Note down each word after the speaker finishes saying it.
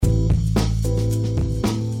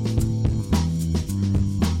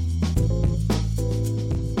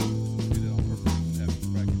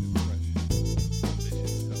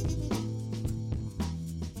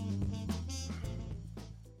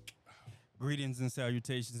Greetings and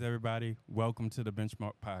salutations, everybody. Welcome to the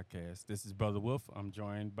Benchmark Podcast. This is Brother Wolf. I'm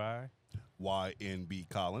joined by, YNB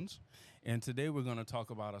Collins. and today we're going to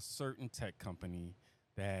talk about a certain tech company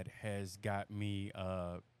that has got me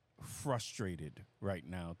frustrated right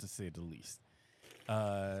now, to say the least.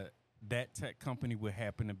 That tech company would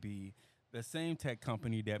happen to be the same tech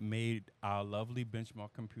company that made our lovely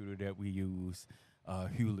benchmark computer that we use,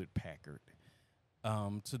 Hewlett Packard.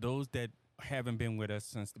 To those that haven't been with us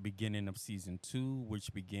since the beginning of season 2,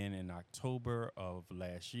 which began in October of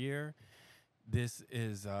last year, this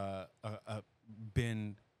is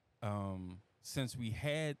been since we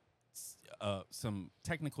had some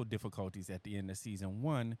technical difficulties at the end of season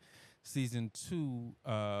 1. Season 2,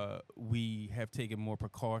 we have taken more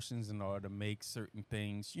precautions in order to make certain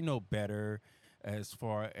things, better as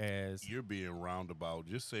far as... You're being roundabout.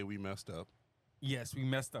 Just say we messed up. Yes, we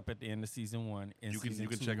messed up at the end of season 1. And You can season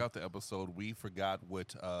 2, check out the episode. We forgot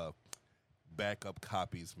what backup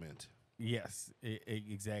copies meant. Yes,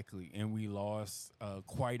 exactly. And we lost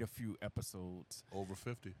quite a few episodes. Over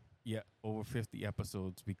 50. Yeah, over 50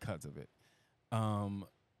 episodes because of it.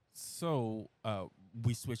 So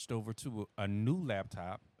we switched over to a new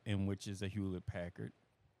laptop, in which is a Hewlett Packard.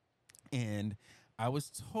 And I was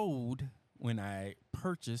told when I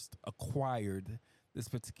acquired this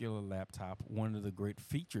particular laptop, one of the great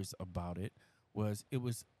features about it was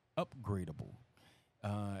upgradable.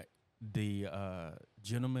 The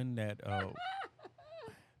gentleman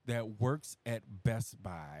that works at Best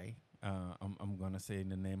Buy, I'm going to say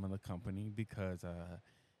the name of the company because,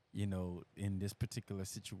 in this particular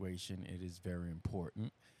situation, it is very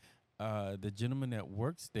important. The gentleman that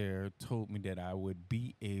works there told me that I would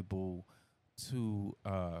be able to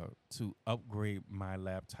upgrade my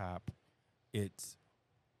laptop. It's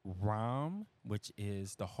ROM, which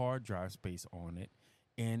is the hard drive space on it,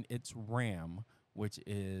 and it's RAM, which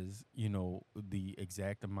is, the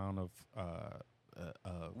exact amount of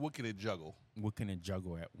What can it juggle? what can it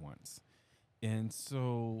juggle at once. And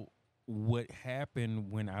so what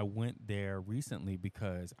happened when I went there recently,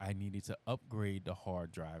 because I needed to upgrade the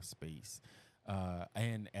hard drive space,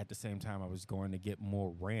 and at the same time I was going to get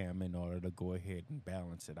more RAM in order to go ahead and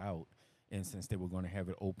balance it out. And since they were going to have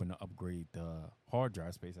it open to upgrade the hard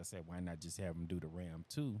drive space, I said, why not just have them do the RAM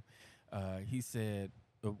too? He said,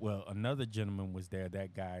 well, another gentleman was there.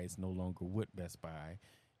 That guy is no longer with Best Buy.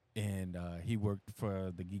 And he worked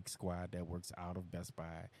for the Geek Squad that works out of Best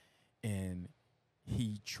Buy. And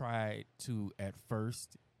he tried to, at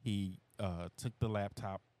first, he took the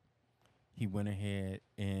laptop. He went ahead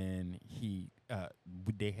and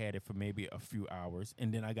they had it for maybe a few hours.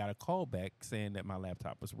 And then I got a call back saying that my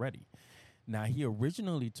laptop was ready. Now, he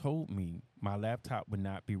originally told me my laptop would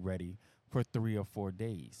not be ready for 3 or 4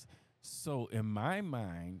 days. So in my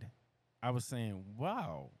mind, I was saying,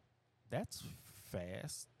 wow, that's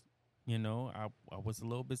fast. I was a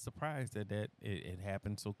little bit surprised that it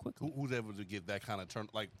happened so quickly. Who's able to get that kind of turn?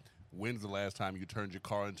 Like, when's the last time you turned your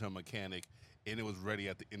car into a mechanic and it was ready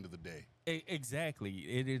at the end of the day? Exactly.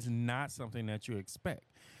 It is not something that you expect.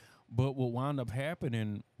 But what wound up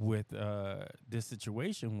happening with this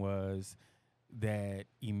situation was that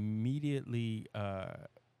immediately I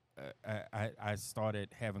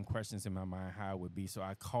started having questions in my mind how it would be. So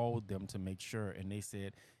I called them to make sure, and they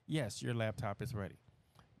said, yes, your laptop is ready.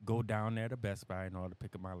 Go down there to Best Buy in order to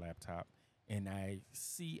pick up my laptop. And I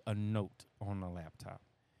see a note on the laptop.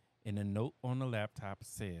 And the note on the laptop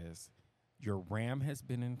says, your RAM has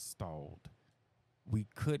been installed. We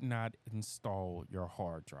could not install your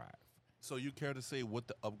hard drive. So you care to say what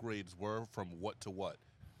the upgrades were from what to what?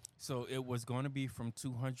 So it was going to be from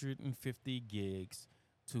 250 gigs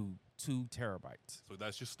to 2 terabytes. So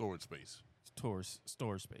that's your storage space.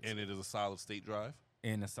 Storage space. And it is a solid state drive?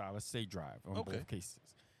 And a solid state drive on Okay. both cases.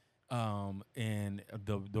 And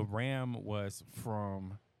the RAM was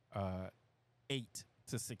from 8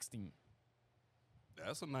 to 16.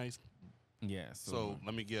 That's a nice... Yeah. So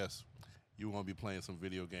let me guess. You want to be playing some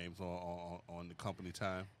video games on the company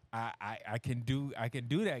time? I can do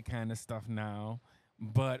that kind of stuff now,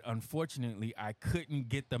 but unfortunately I couldn't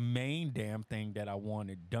get the main damn thing that I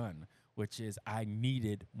wanted done, which is I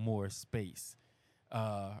needed more space.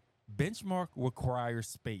 Benchmark requires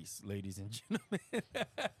space, ladies and gentlemen.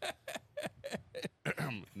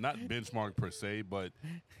 Not benchmark per se, but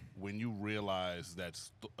when you realize that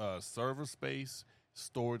server space,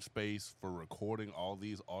 storage space for recording all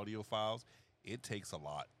these audio files, it takes a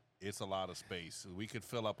lot. It's a lot of space. We could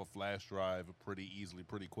fill up a flash drive pretty easily,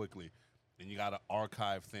 pretty quickly. And you got to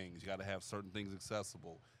archive things. You got to have certain things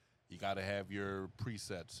accessible. You got to have your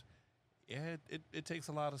presets. It takes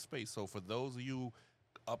a lot of space. So for those of you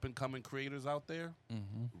up and coming creators out there,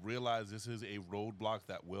 realize this is a roadblock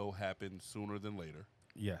that will happen sooner than later.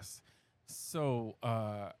 Yes. So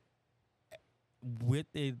with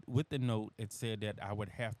the note, it said that I would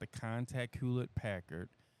have to contact Hewlett Packard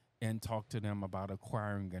and talk to them about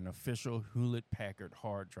acquiring an official Hewlett Packard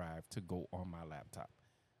hard drive to go on my laptop.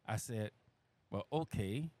 I said, well,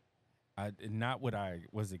 okay. Not what I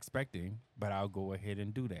was expecting, but I'll go ahead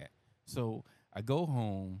and do that. So I go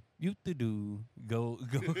home,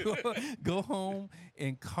 go home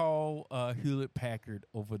and call Hewlett Packard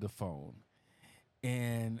over the phone.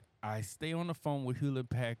 And I stay on the phone with Hewlett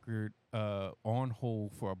Packard on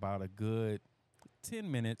hold for about a good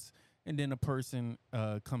 10 minutes. And then a person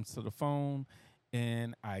comes to the phone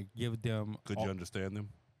and I give them. Could you understand them?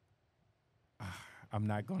 I'm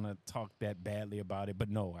not going to talk that badly about it, but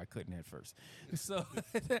no, I couldn't at first. So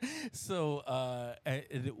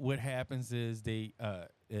what happens is they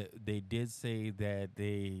did say that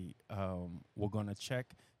they were going to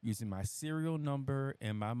check using my serial number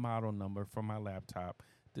and my model number from my laptop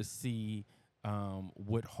to see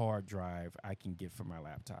what hard drive I can get for my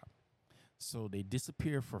laptop. So they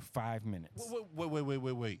disappear for 5 minutes.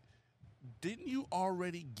 Wait. Didn't you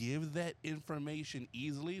already give that information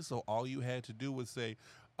easily? So all you had to do was say,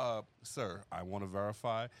 sir, I want to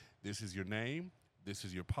verify this is your name, this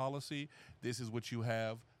is your policy, this is what you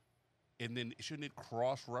have. And then shouldn't it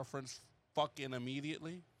cross-reference fucking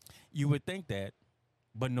immediately? You would think that,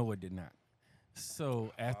 but no, it did not.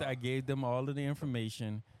 So after I gave them all of the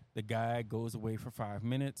information, the guy goes away for 5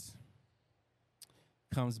 minutes,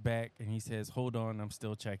 comes back, and he says, hold on, I'm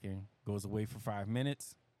still checking. Goes away for 5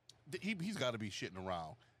 minutes. He's got to be shitting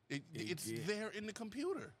around. It's there in the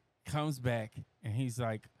computer. Comes back, and he's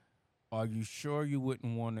like, are you sure you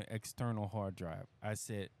wouldn't want an external hard drive? I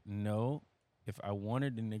said, no. If I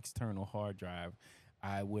wanted an external hard drive,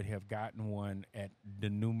 I would have gotten one at the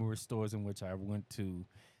numerous stores in which I went to.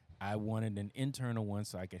 I wanted an internal one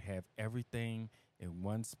so I could have everything in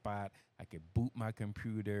one spot. I could boot my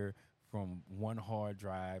computer from one hard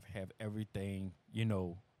drive, have everything,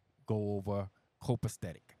 go over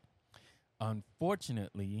copacetic.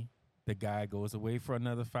 Unfortunately, the guy goes away for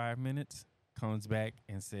another 5 minutes, comes back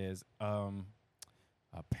and says,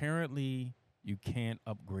 apparently you can't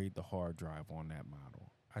upgrade the hard drive on that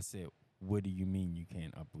model. I said, what do you mean you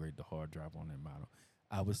can't upgrade the hard drive on that model?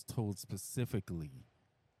 I was told specifically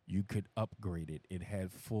you could upgrade it. It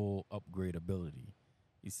had full upgradability.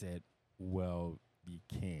 He said, well, you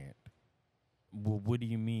can't. Well, what do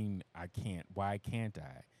you mean I can't? Why can't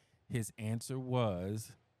I? His answer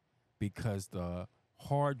was because the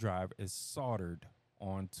hard drive is soldered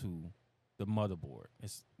onto the motherboard.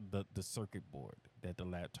 It's the circuit board that the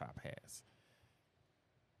laptop has.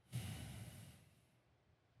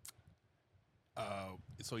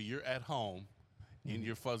 So you're at home in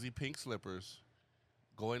your fuzzy pink slippers,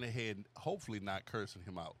 going ahead and hopefully not cursing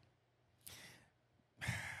him out.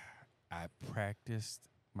 I practiced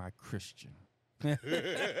my Christian.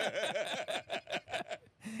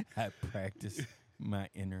 I practiced my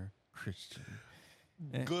inner Christian.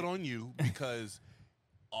 Good on you, because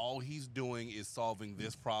all he's doing is solving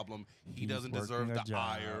this problem. He doesn't deserve the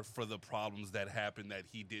ire for the problems that happened that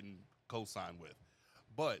he didn't co-sign with.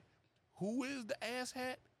 But who is the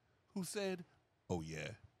asshat who said, oh yeah,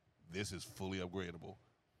 this is fully upgradable?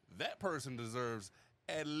 That person deserves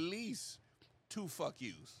at least 2 fuck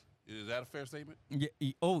yous. Is that a fair statement? Yeah.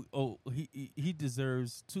 He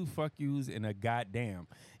deserves 2 fuck yous and a goddamn.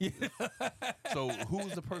 So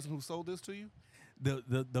who's the person who sold this to you?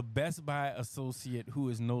 The Best Buy associate who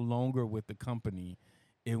is no longer with the company,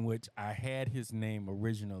 in which I had his name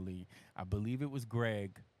originally. I believe it was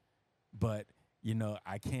Greg, but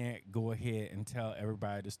I can't go ahead and tell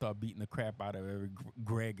everybody to start beating the crap out of every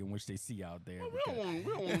Greg in which they see out there. Well, we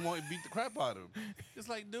don't want to beat the crap out of him. It's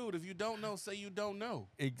like, dude, if you don't know, say you don't know.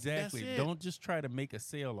 Exactly. Don't just try to make a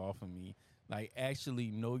sale off of me. Like, actually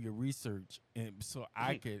know your research, and so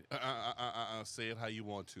I could say it how you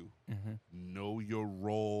want to. Know your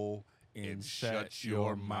role and shut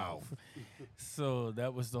your mouth. So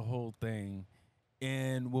that was the whole thing.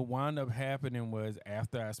 And what wound up happening was,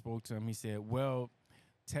 after I spoke to him, he said, well,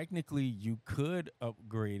 technically you could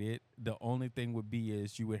upgrade it. The only thing would be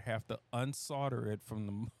is you would have to unsolder it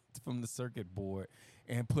from the circuit board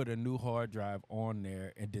and put a new hard drive on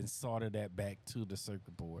there and then solder that back to the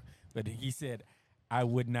circuit board. But he said, I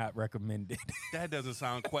would not recommend it. That doesn't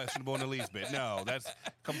sound questionable in the least bit. No, that's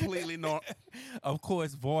completely normal. Of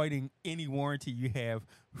course, voiding any warranty you have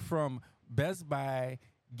from Best Buy,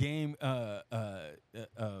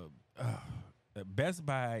 Best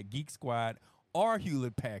Buy, Geek Squad, or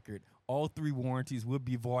Hewlett Packard, all 3 warranties would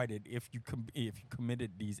be voided if you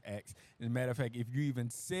committed these acts. As a matter of fact, if you even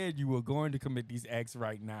said you were going to commit these acts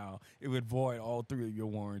right now, it would void all 3 of your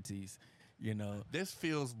warranties. You know, This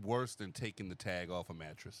feels worse than taking the tag off a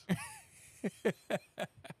mattress.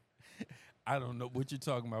 I don't know what you're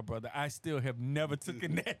talking about, brother. I still have never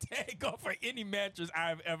taken that tag off for any mattress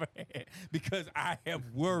I've ever had because I have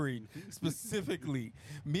worried specifically.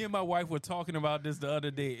 Me and my wife were talking about this the other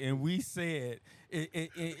day, and we said,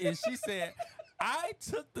 and she said, I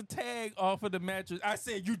took the tag off of the mattress. I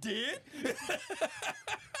said, you did?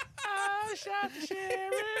 I shot the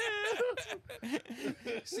sheriff.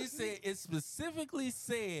 She said it specifically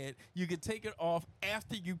said you could take it off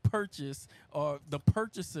after you purchase, or the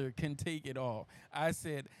purchaser can take it off. I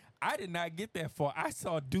said, I did not get that far. I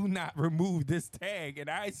saw do not remove this tag, and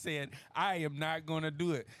I said, I am not going to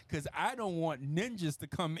do it because I don't want ninjas to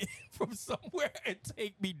come in from somewhere and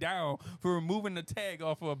take me down for removing the tag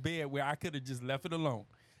off of a bed where I could have just left it alone.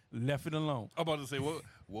 Left it alone. I'm about to say, what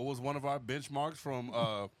was one of our benchmarks from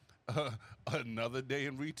another day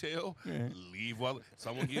in retail? Yeah. Leave well.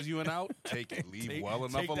 Someone gives you an out, take it. Leave well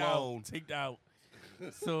enough take alone. Take out.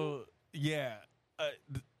 So yeah,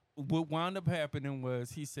 what wound up happening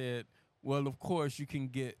was he said, "Well, of course you can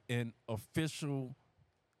get an official."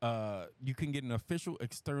 You can get an official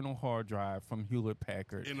external hard drive from Hewlett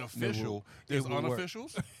Packard. An official? There's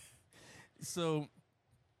unofficials? So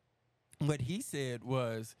what he said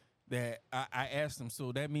was that I asked him,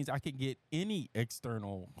 so that means I can get any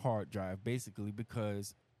external hard drive, basically,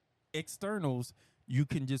 because externals, you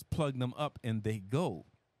can just plug them up and they go.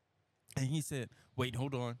 And he said, wait,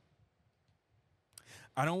 hold on.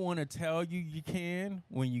 I don't want to tell you you can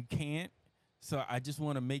when you can't, so I just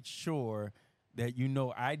want to make sure that you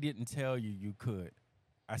know I didn't tell you you could.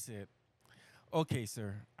 I said, okay,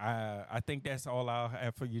 sir. I think that's all I'll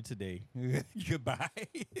have for you today. Goodbye.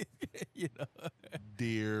 You know.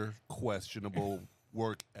 Dear questionable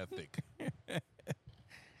work ethic.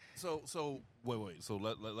 So wait. So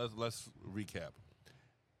let's recap.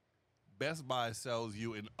 Best Buy sells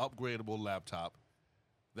you an upgradable laptop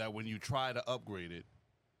that when you try to upgrade it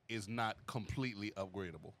is not completely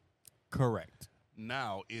upgradable. Correct.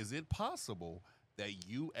 Now, is it possible that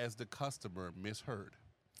you as the customer misheard?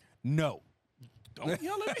 No. Don't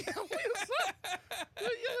yell at me. Don't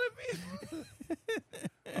yell at me.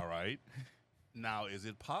 All right. Now, is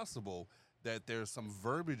it possible that there's some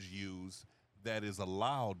verbiage used that is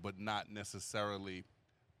allowed but not necessarily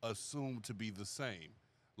assumed to be the same?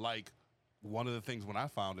 Like, one of the things when I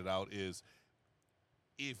found it out is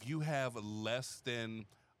if you have less than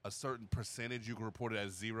a certain percentage, you can report it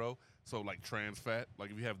as 0. So, like trans fat, like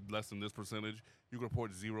if you have less than this percentage, you can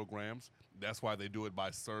report 0 grams. That's why they do it by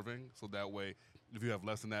serving. So that way, if you have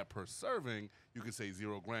less than that per serving, you can say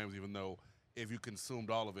 0 grams, even though if you consumed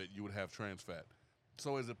all of it, you would have trans fat.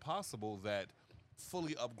 So is it possible that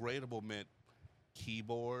fully upgradable meant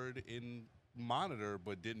keyboard and monitor,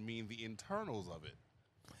 but didn't mean the internals of it?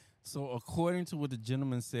 So according to what the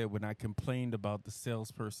gentleman said when I complained about the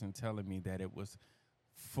salesperson telling me that it was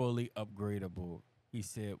fully upgradable, he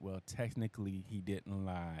said, well, technically he didn't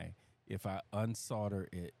lie. If I unsolder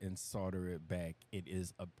it and solder it back, it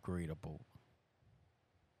is upgradable.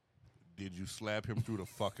 Did you slap him through the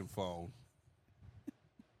fucking phone?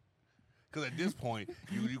 Because at this point,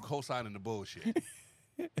 you co-signing the bullshit.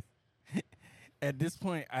 At this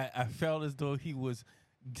point, I felt as though he was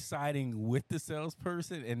siding with the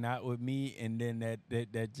salesperson and not with me. And then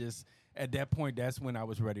that just, at that point, that's when I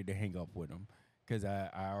was ready to hang up with him because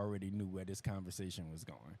I already knew where this conversation was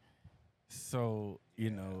going. So, you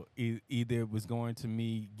know, either it was going to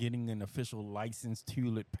me getting an official licensed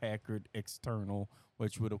Hewlett Packard external,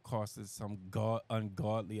 which would have costed some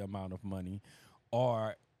ungodly amount of money,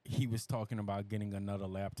 or he was talking about getting another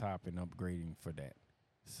laptop and upgrading for that.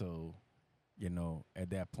 So, you know,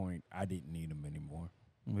 at that point, I didn't need him anymore.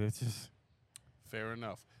 It's just fair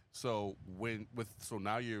enough. So so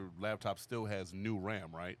now your laptop still has new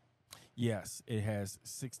RAM, right? Yes, it has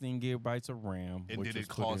 16 gigabytes of RAM. And did it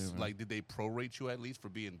cost, like, did they prorate you at least for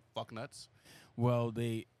being fuck nuts? Well,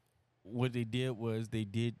 what they did was they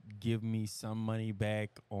did give me some money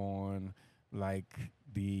back on, like,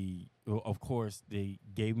 of course, they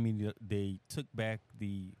took back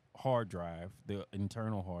the hard drive, the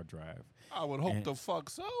internal hard drive. I would hope the fuck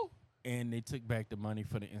so. And they took back the money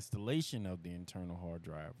for the installation of the internal hard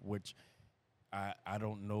drive, which I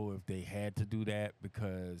don't know if they had to do that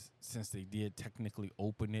because since they did technically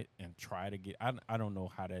open it and try to get, I don't know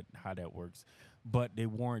how that works, but they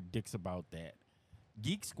weren't dicks about that.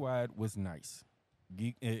 Geek Squad was nice.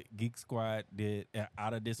 Geek Squad did,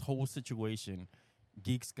 out of this whole situation,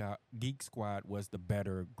 Geek Squad was the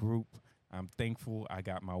better group. I'm thankful I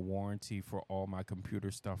got my warranty for all my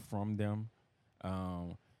computer stuff from them.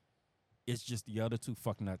 Um, it's just the other two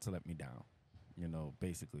fuck nuts let me down.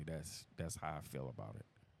 Basically that's how I feel about it.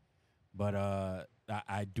 But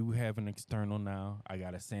I do have an external now. I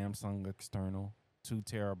got a Samsung external, 2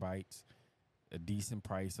 terabytes, a decent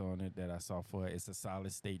price on it that I saw for it. It's a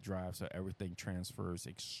solid state drive, so everything transfers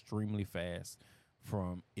extremely fast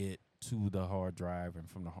from it to the hard drive, and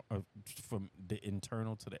from the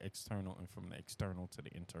internal to the external, and from the external to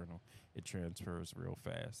the internal. It transfers real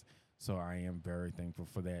fast. So I am very thankful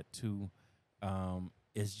for that too.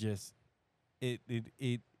 It's just it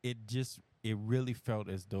really felt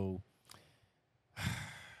as though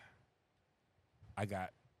I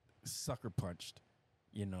got sucker punched,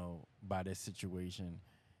 by this situation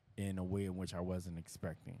in a way in which I wasn't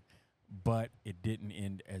expecting. But it didn't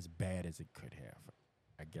end as bad as it could have,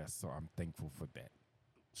 I guess. So I'm thankful for that.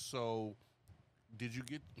 So, did you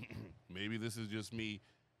get? Maybe this is just me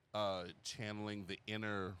channeling the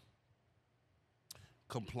inner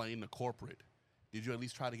complain to corporate. Did you at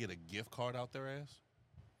least try to get a gift card out their ass?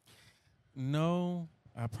 No,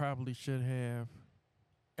 I probably should have.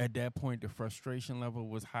 At that point, the frustration level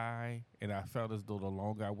was high, and I felt as though the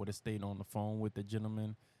longer I would have stayed on the phone with the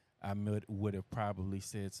gentleman, I would have probably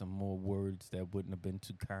said some more words that wouldn't have been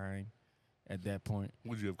too kind at that point.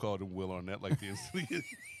 Would you have called him Will Arnett like this?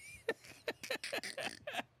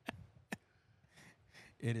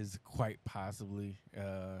 It is quite possibly.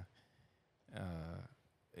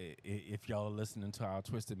 If y'all are listening to our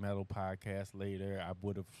Twisted Metal podcast later, I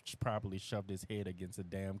would have probably shoved his head against a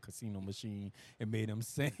damn casino machine and made him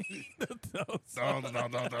sing. No.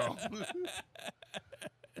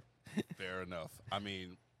 Fair enough. I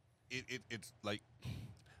mean, it's like,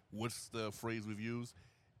 what's the phrase we've used?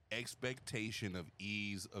 Expectation of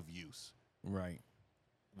ease of use. Right.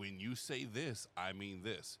 When you say this, I mean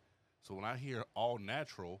this. So when I hear all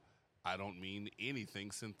natural, I don't mean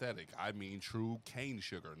anything synthetic. I mean true cane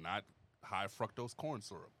sugar, not high fructose corn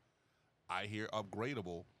syrup. I hear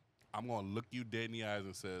upgradable. I'm going to look you dead in the eyes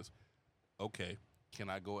and says, okay, can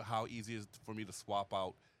I go? How easy is it for me to swap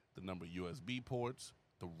out the number of USB ports,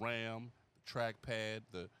 the RAM, the trackpad,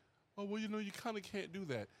 you kind of can't do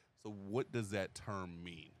that. So what does that term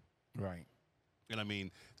mean? Right. And I mean,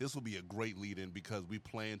 this will be a great lead-in because we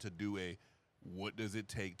plan to do what does it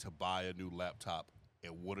take to buy a new laptop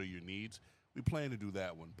and what are your needs? We plan to do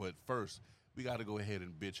that one. But first, we got to go ahead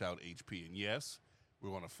and bitch out HP. And yes, we're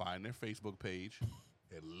going to find their Facebook page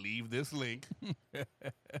and leave this link.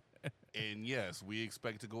 And yes, we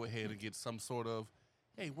expect to go ahead and get some sort of,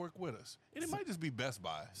 hey, work with us. And it might just be Best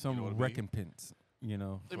Buy. Some recompense,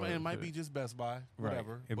 It might be just Best Buy,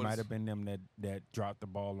 whatever. Right. It might have been them that dropped the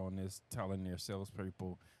ball on this, telling their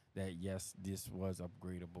salespeople that, yes, this was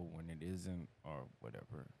upgradable when it isn't, or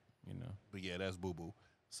whatever. But yeah, that's boo-boo.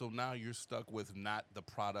 So now you're stuck with not the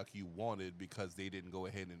product you wanted because they didn't go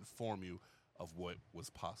ahead and inform you of what was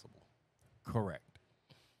possible. Correct.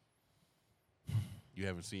 You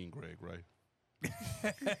haven't seen Greg, right?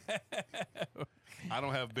 I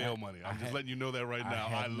don't have bail money. I'm just letting you know that right now.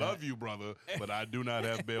 I love you, brother, but I do not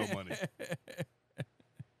have bail money.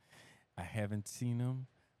 I haven't seen him.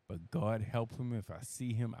 But God help him if I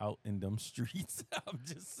see him out in them streets. I'm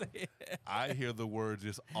just saying. I hear the words,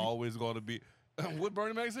 it's always going to be, what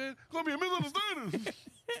Bernie Mac said? Going to be a misunderstanding.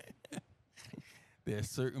 There's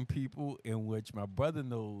certain people in which my brother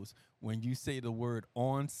knows when you say the word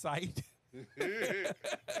on site,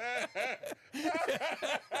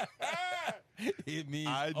 it means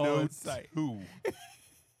I know on site. Two.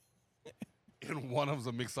 And one of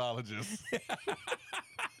them's a mixologist.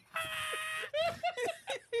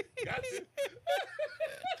 Gotcha.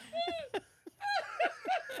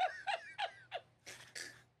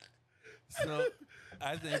 So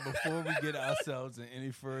I think before we get ourselves in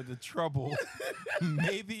any further trouble,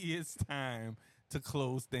 maybe it's time to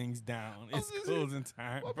close things down. It's closing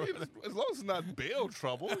time. Well, I mean, as long as it's not bail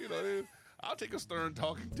trouble, I'll take a stern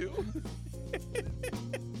talking to.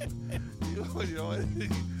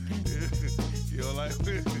 Like,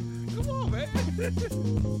 come on, man.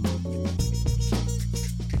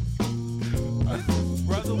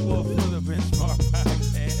 Brother Wolf for the Benchmark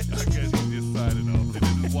Podcast. I guess he's just signing off. This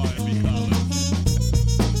is why we call it.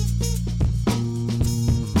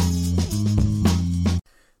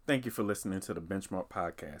 Thank you for listening to the Benchmark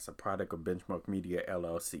Podcast, a product of Benchmark Media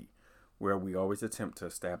LLC, where we always attempt to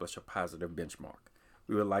establish a positive benchmark.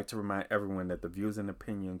 We would like to remind everyone that the views and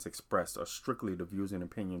opinions expressed are strictly the views and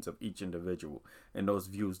opinions of each individual, and those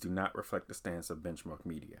views do not reflect the stance of Benchmark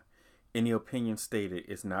Media. Any opinion stated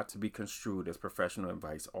is not to be construed as professional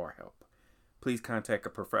advice or help. please contact a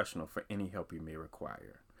professional for any help you may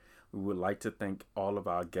require. We would like to thank all of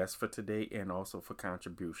our guests for today and also for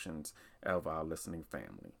contributions of our listening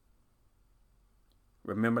family.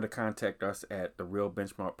 Remember to contact us at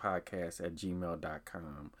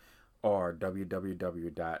therealbenchmarkpodcast@gmail.com or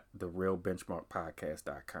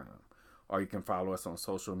www.therealbenchmarkpodcast.com. Or you can follow us on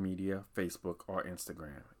social media, Facebook, or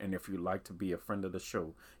Instagram. And if you'd like to be a friend of the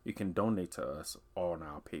show, you can donate to us on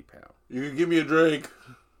our PayPal. You can give me a drink.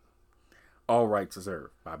 All rights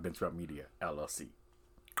reserved by Benchmark Media, LLC.